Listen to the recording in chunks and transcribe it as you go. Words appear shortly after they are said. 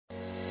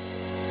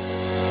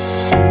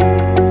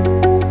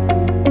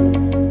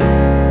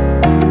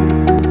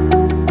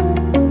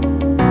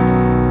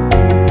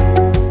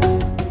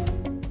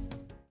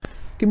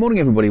morning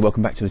everybody,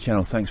 welcome back to the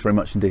channel. Thanks very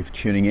much indeed for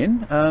tuning in.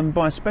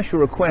 By special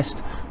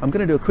request, I'm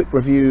going to do a quick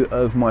review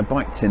of my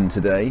bike tin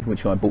today,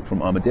 which I bought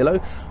from Armadillo.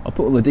 I'll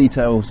put all the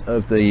details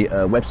of the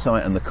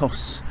website and the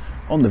costs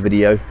on the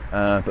video,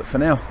 but for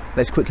now,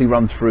 let's quickly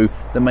run through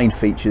the main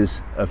features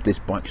of this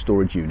bike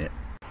storage unit.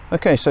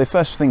 Okay, so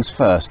first things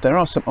first, there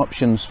are some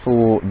options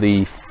for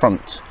the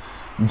front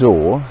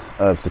door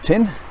of the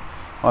tin.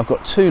 I've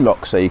got 2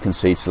 locks, so you can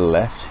see to the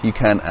left. You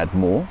can add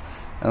more.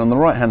 And on the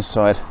right hand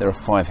side there are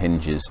 5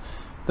 hinges.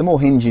 The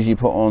more hinges you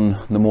put on,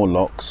 the more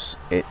locks,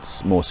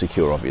 it's more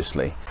secure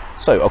obviously.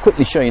 So I'll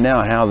quickly show you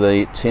now how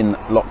the tin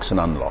locks and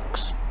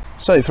unlocks.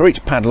 So for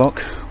each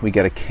padlock we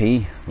get a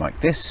key like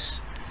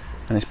this,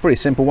 and it's pretty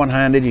simple,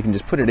 one-handed. You can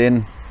just put it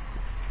in,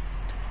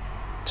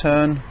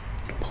 turn,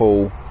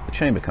 pull, the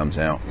chamber comes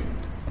out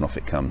and off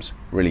it comes.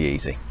 Really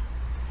easy.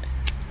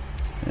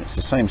 And it's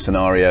the same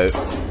scenario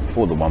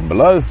for the one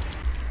below.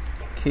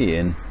 Key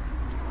in,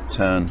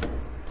 turn,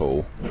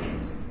 pull,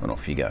 and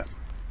off you go.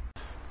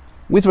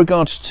 With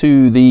regards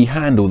to the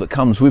handle that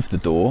comes with the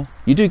door,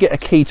 you do get a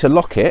key to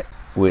lock it,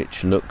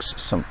 which looks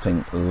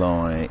something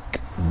like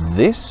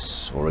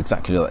this, or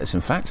exactly like this in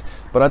fact,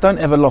 but I don't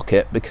ever lock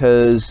it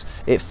because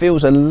it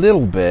feels a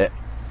little bit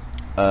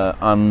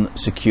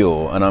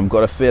unsecure, and I've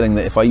got a feeling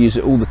that if I use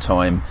it all the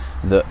time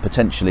that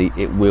potentially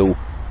it will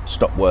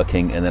stop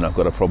working and then I've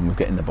got a problem with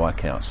getting the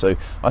bike out. So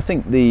I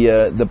think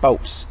the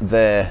bolts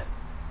there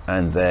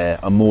and there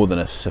are more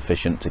than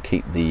sufficient to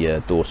keep the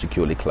door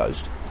securely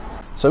closed.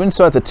 So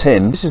inside the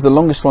tin, this is the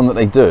longest one that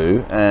they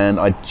do, and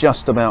I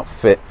just about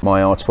fit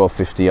my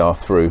R1250R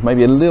through.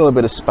 Maybe a little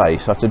bit of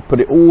space. I have to put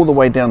it all the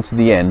way down to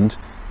the end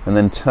and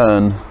then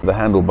turn the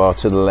handlebar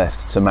to the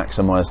left to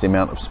maximize the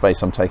amount of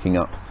space I'm taking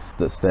up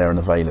that's there and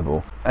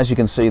available. As you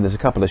can see, there's a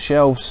couple of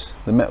shelves.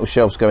 The metal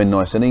shelves go in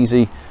nice and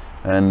easy,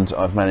 and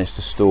I've managed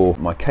to store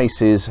my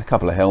cases, a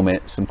couple of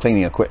helmets, some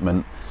cleaning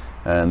equipment,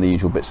 and the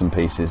usual bits and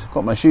pieces.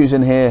 Got my shoes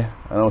in here,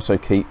 and also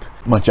keep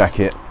my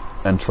jacket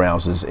and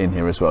trousers in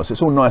here as well, so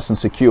it's all nice and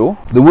secure.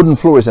 The wooden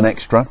floor is an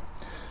extra,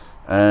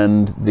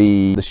 and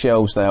the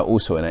shelves, they are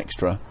also an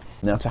extra.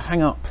 Now to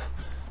hang up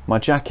my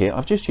jacket,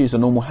 I've just used a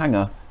normal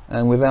hanger,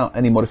 and without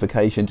any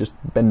modification, just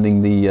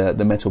bending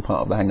the metal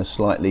part of the hanger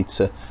slightly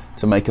to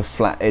make a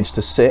flat edge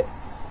to sit,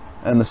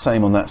 and the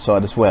same on that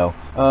side as well.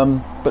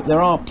 But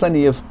there are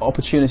plenty of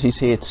opportunities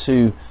here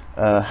to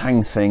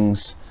hang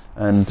things.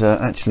 And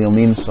actually on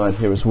the inside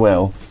here as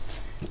well,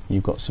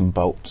 you've got some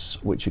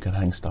bolts which you can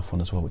hang stuff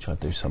on as well, which I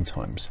do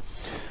sometimes.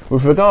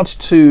 With regards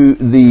to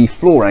the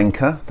floor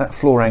anchor, that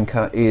floor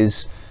anchor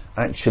is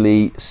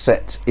actually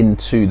set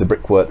into the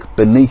brickwork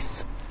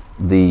beneath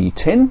the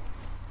tin,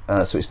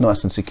 so it's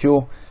nice and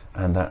secure,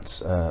 and that's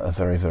a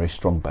very, very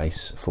strong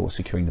base for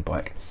securing the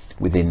bike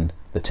within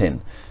the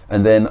tin.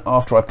 And then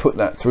after I put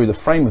that through the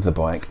frame of the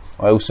bike,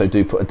 I also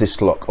do put a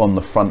disc lock on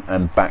the front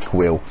and back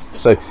wheel,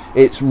 so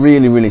it's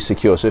really, really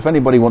secure. So if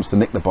anybody wants to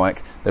nick the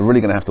bike, they're really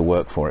going to have to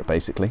work for it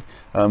basically.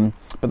 But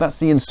that's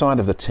the inside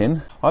of the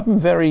tin. I've been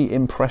very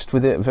impressed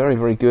with it. Very,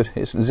 very good.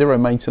 It's zero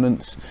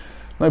maintenance,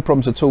 no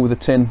problems at all with the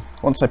tin.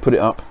 Once I put it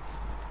up,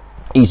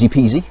 easy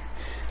peasy.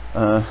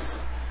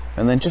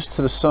 And then just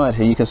to the side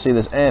here, you can see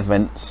there's air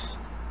vents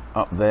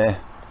up there,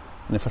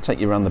 and if I take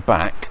you around the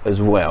back as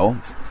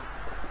well,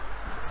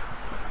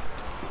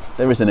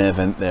 there is an air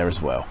vent there as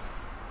well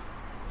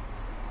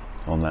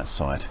on that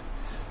side.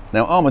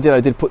 Now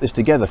Armadillo did put this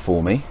together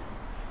for me.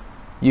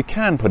 You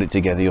can put it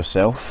together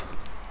yourself,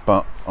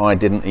 but I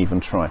didn't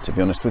even try, to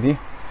be honest with you.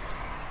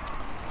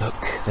 Look,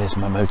 there's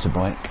my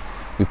motorbike.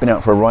 We've been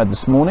out for a ride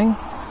this morning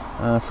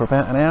for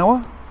about an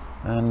hour,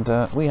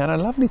 and we had a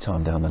lovely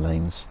time down the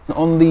lanes.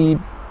 On the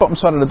bottom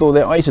side of the door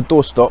there, I use a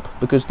door stop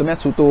because the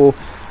metal door,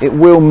 it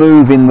will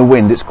move in the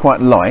wind. It's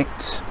quite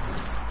light,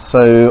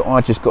 so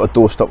I just got a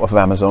door stop off of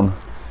Amazon,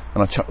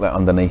 and I chuck that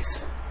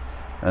underneath,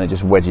 and it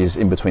just wedges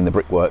in between the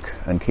brickwork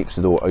and keeps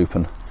the door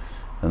open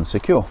and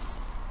secure.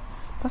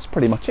 That's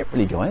pretty much it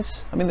really,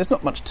 guys. I mean, there's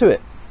not much to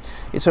it.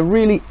 It's a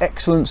really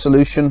excellent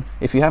solution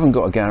if you haven't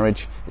got a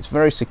garage. It's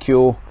very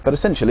secure, but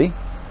essentially,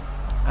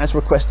 as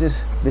requested,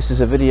 this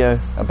is a video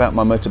about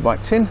my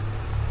motorbike tin.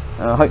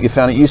 I hope you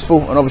found it useful,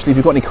 and obviously if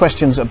you've got any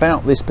questions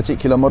about this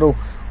particular model,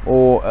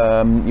 or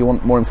you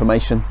want more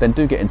information, then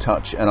do get in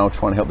touch and I'll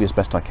try and help you as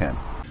best I can.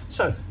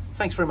 So,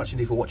 thanks very much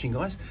indeed for watching,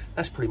 guys.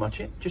 That's pretty much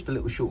it. Just a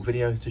little short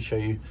video to show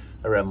you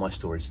around my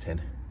storage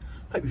tin.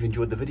 Hope you've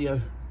enjoyed the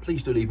video.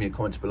 Please do leave me a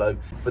comments below.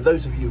 For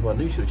those of you who are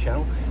new to the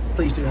channel,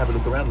 please do have a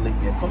look around and leave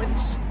me a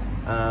comments.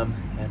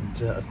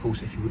 Of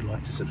course, if you would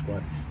like to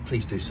subscribe,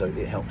 please do so.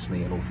 It helps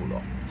me an awful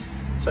lot.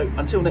 So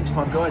until next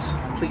time, guys,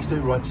 please do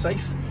ride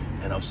safe,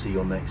 and I'll see you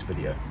on the next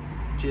video.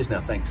 Cheers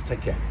now. Thanks.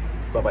 Take care.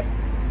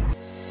 Bye-bye.